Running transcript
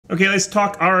Okay, let's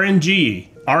talk RNG.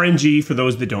 RNG, for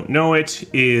those that don't know it,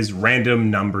 is random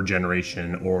number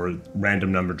generation or random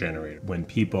number generator. When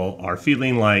people are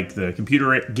feeling like the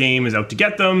computer game is out to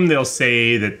get them, they'll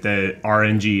say that the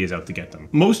RNG is out to get them.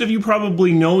 Most of you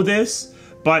probably know this,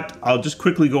 but I'll just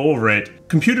quickly go over it.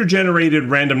 Computer-generated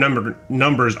random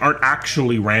numbers aren't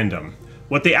actually random.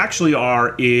 What they actually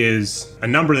are is a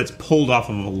number that's pulled off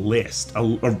of a list,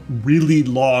 a really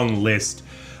long list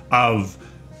of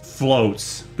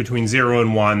floats between 0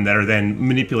 and 1 that are then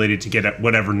manipulated to get at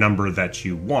whatever number that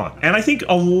you want. And I think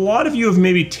a lot of you have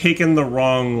maybe taken the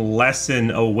wrong lesson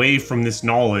away from this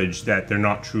knowledge that they're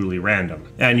not truly random.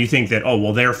 And you think that, oh,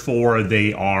 well, therefore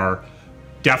they are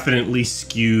definitely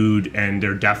skewed and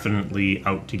they're definitely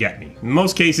out to get me. In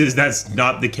most cases, that's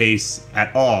not the case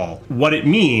at all. What it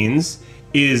means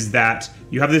is that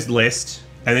you have this list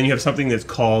and then you have something that's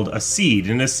called a seed.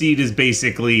 And a seed is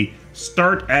basically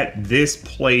start at this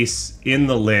place in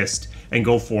the list and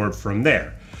go forward from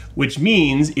there. Which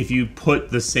means if you put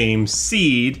the same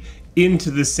seed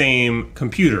into the same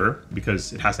computer,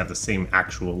 because it has to have the same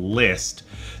actual list,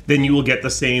 then you will get the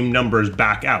same numbers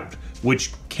back out,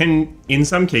 which can, in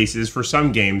some cases, for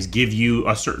some games, give you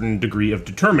a certain degree of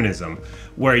determinism,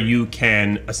 where you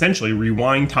can essentially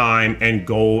rewind time and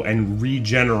go and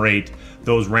regenerate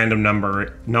those random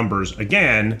numbers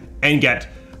again and get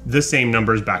the same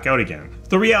numbers back out again.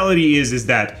 The reality is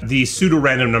that these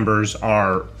pseudo-random numbers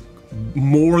are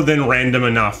more than random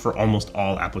enough for almost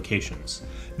all applications.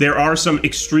 There are some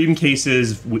extreme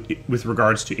cases with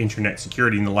regards to internet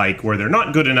security and the like where they're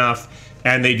not good enough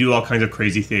and they do all kinds of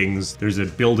crazy things. There's a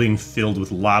building filled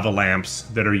with lava lamps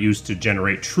that are used to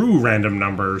generate true random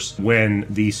numbers when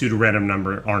the pseudo-random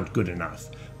number aren't good enough.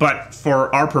 But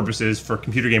for our purposes, for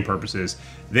computer game purposes,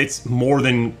 it's more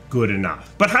than good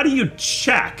enough. But how do you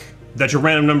check that your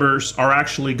random numbers are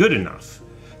actually good enough?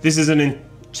 This is an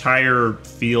entire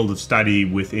field of study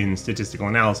within statistical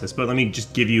analysis, but let me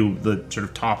just give you the sort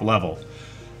of top level.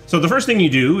 So the first thing you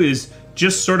do is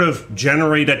just sort of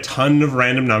generate a ton of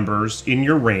random numbers in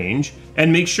your range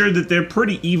and make sure that they're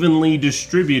pretty evenly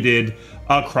distributed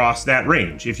across that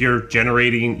range. If you're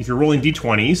rolling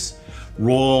d20s,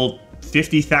 roll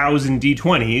 50,000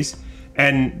 d20s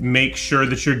and make sure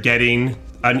that you're getting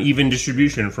an even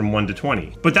distribution from 1 to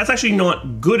 20. But that's actually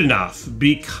not good enough,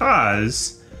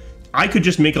 because I could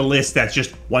just make a list that's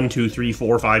just 1, 2, 3,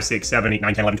 4, 5, 6, 7, 8,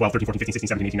 9, 10, 11, 12, 13, 14, 15, 16,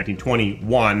 17, 18, 19, 20,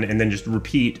 1, and then just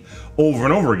repeat over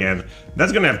and over again.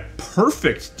 That's gonna have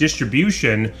perfect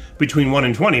distribution between 1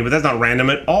 and 20, but that's not random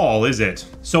at all, is it?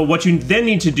 So what you then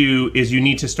need to do is you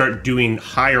need to start doing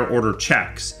higher order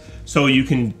checks. So you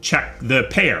can check the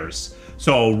pairs.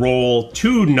 So roll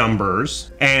 2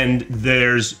 numbers, and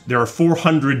there are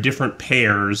 400 different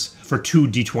pairs for 2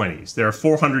 d20s. There are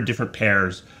 400 different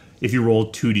pairs if you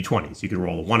roll 2 d20s. You could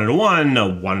roll a 1 and a 1, a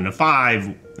 1 and a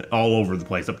 5, all over the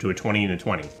place, up to a 20 and a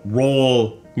 20.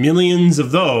 Roll millions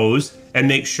of those and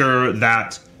make sure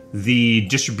that the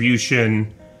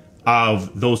distribution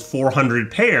of those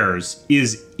 400 pairs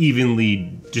is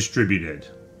evenly distributed.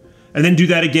 And then do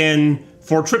that again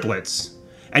for triplets.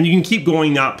 And you can keep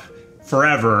going up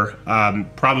forever,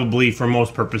 probably for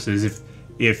most purposes.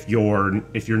 If your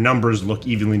numbers look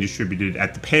evenly distributed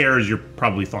at the pairs, you're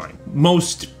probably fine.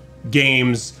 Most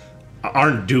games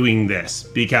aren't doing this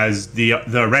because the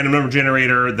random number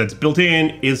generator that's built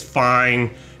in is fine.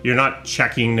 You're not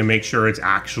checking to make sure it's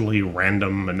actually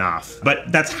random enough.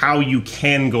 But that's how you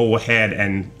can go ahead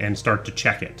and start to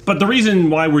check it. But the reason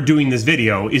why we're doing this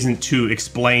video isn't to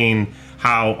explain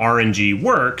how RNG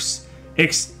works.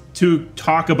 It's to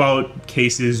talk about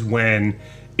cases when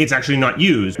it's actually not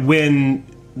used, when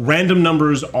random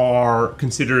numbers are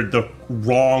considered the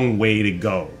wrong way to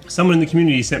go. Someone in the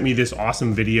community sent me this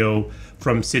awesome video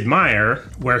from Sid Meier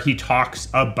where he talks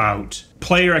about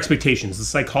player expectations, the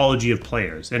psychology of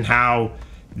players, and how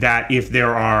that if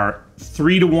there are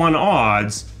 3-to-1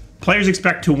 odds, players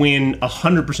expect to win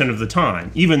 100% of the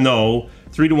time, even though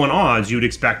 3-to-1 odds you'd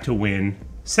expect to win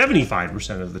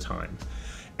 75% of the time.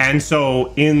 And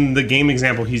so in the game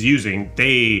example he's using,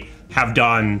 they have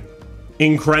done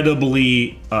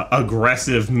incredibly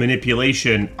aggressive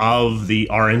manipulation of the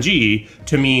RNG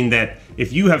to mean that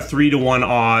if you have 3-to-1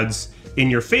 odds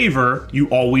in your favor, you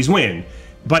always win.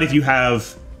 But if you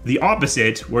have the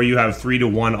opposite, where you have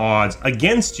 3-to-1 odds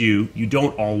against you, you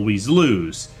don't always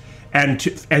lose. And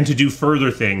to do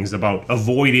further things about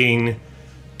avoiding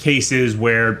cases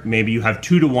where maybe you have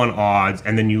 2-to-1 odds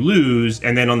and then you lose,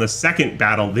 and then on the second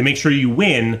battle they make sure you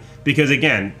win, because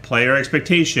again, player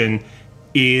expectation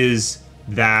is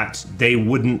that they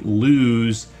wouldn't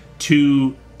lose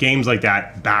 2 games like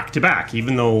that back to back,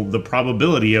 even though the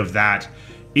probability of that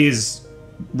is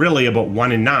really about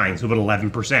 1 in 9, so about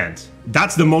 11%.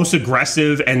 That's the most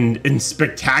aggressive and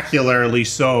spectacularly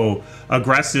so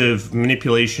aggressive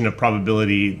manipulation of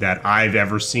probability that I've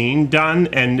ever seen done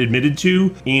and admitted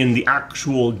to in the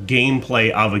actual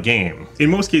gameplay of a game. In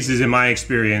most cases, in my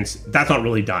experience, that's not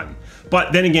really done.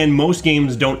 But then again, most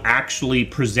games don't actually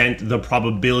present the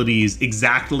probabilities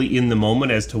exactly in the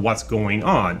moment as to what's going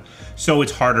on. So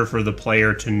it's harder for the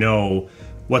player to know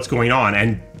what's going on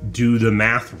and do the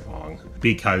math wrong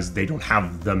because they don't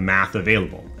have the math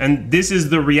available. And this is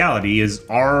the reality, is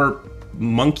our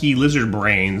monkey lizard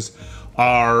brains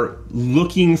are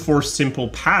looking for simple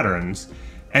patterns.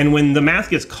 And when the math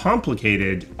gets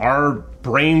complicated, our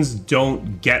brains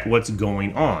don't get what's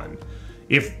going on.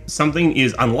 If something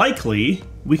is unlikely,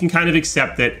 we can kind of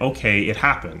accept that, okay, it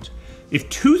happened. If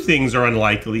two things are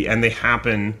unlikely and they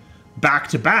happen back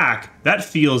to back, that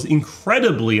feels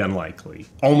incredibly unlikely,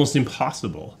 almost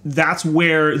impossible. That's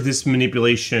where this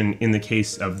manipulation in the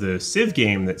case of the Civ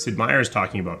game that Sid Meier is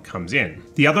talking about comes in.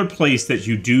 The other place that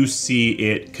you do see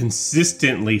it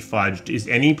consistently fudged is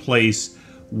any place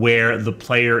where the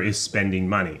player is spending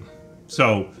money.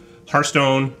 So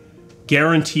Hearthstone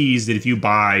guarantees that if you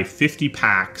buy 50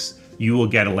 packs, you will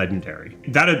get a legendary.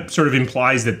 That sort of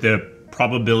implies that the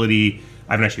probability,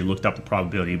 I haven't actually looked up the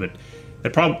probability, but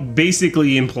that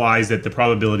basically implies that the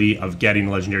probability of getting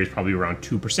a legendary is probably around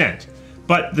 2%.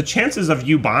 But the chances of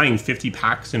you buying 50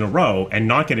 packs in a row and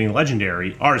not getting a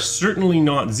legendary are certainly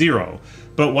not zero.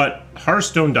 But what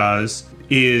Hearthstone does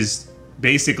is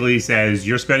basically says,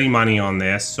 you're spending money on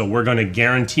this, so we're going to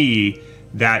guarantee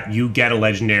that you get a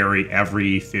legendary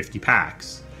every 50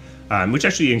 packs, which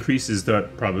actually increases the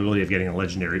probability of getting a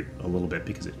legendary a little bit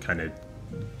because it kind of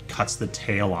cuts the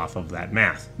tail off of that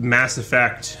math. Mass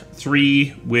Effect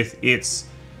 3 with its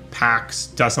packs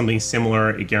does something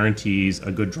similar. It guarantees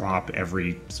a good drop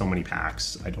every so many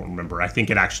packs. I don't remember. I think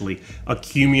it actually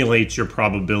accumulates your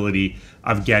probability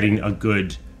of getting a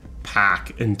good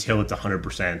pack until it's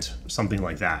 100%, something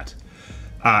like that.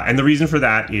 And the reason for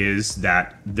that is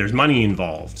that there's money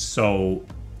involved. So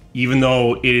even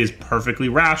though it is perfectly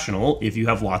rational, if you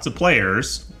have lots of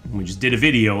players, we just did a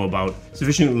video about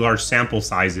sufficiently large sample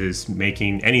sizes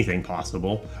making anything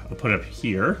possible. I'll put it up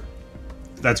here.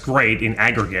 That's great in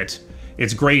aggregate.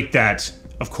 It's great that,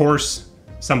 of course,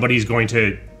 somebody's going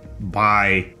to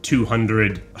buy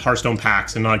 200 Hearthstone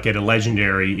packs and not get a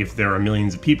legendary if there are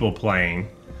millions of people playing,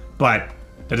 but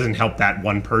that doesn't help that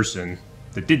one person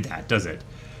that did that, does it?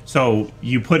 So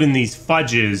you put in these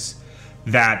fudges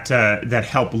that that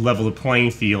help level the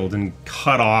playing field and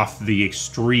cut off the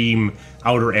extreme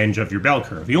outer edge of your bell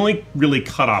curve. You only really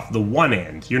cut off the one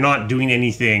end. You're not doing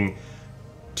anything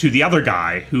to the other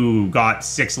guy who got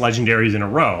 6 legendaries in a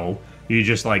row. You're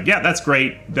just like, yeah, that's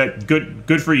great, that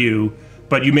good for you,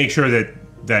 but you make sure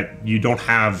that you don't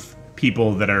have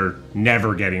people that are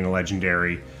never getting a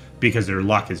legendary because their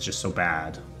luck is just so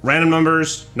bad. Random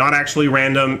numbers, not actually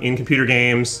random in computer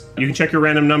games. You can check your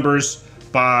random numbers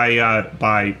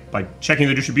by checking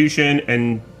the distribution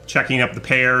and checking up the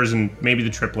pairs and maybe the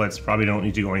triplets. Probably don't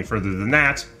need to go any further than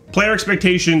that. Player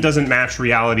expectation doesn't match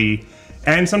reality,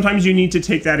 and sometimes you need to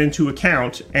take that into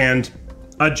account and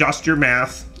adjust your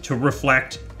math to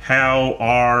reflect how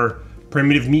our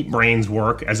primitive meat brains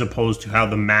work as opposed to how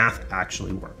the math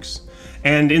actually works.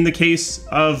 And in the case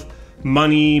of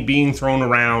money being thrown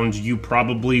around, you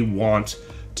probably want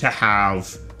to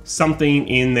have something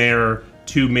in there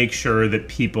to make sure that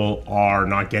people are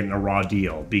not getting a raw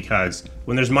deal, because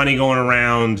when there's money going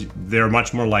around, they're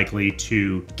much more likely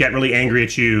to get really angry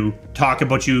at you, talk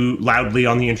about you loudly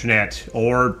on the internet,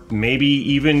 or maybe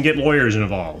even get lawyers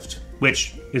involved,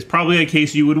 which is probably a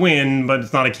case you would win, but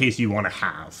it's not a case you want to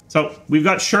have. So we've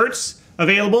got shirts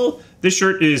available. This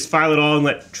shirt is File It All and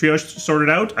Let Triage sort it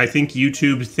out. I think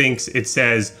YouTube thinks it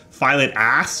says File It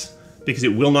Ass because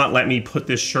it will not let me put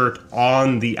this shirt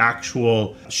on the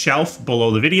actual shelf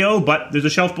below the video, but there's a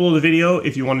shelf below the video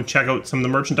if you want to check out some of the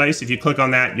merchandise. If you click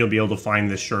on that, you'll be able to find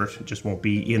this shirt. It just won't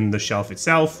be in the shelf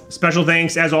itself. Special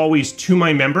thanks, as always, to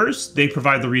my members. They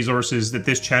provide the resources that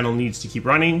this channel needs to keep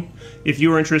running. If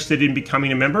you are interested in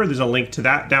becoming a member, there's a link to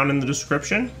that down in the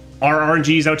description. Our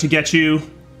RNG is out to get you.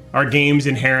 Our game's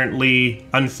inherently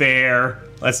unfair.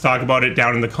 Let's talk about it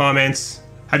down in the comments.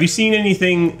 Have you seen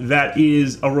anything that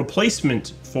is a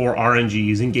replacement for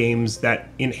RNGs in games that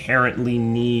inherently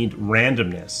need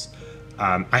randomness?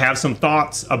 I have some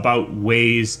thoughts about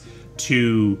ways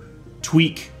to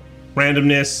tweak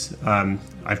randomness.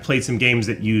 I've played some games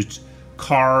that used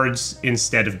cards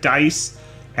instead of dice,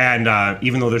 and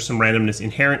even though there's some randomness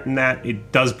inherent in that,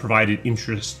 it does provide an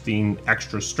interesting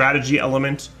extra strategy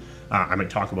element. I might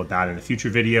talk about that in a future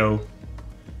video.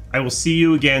 I will see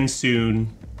you again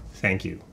soon. Thank you.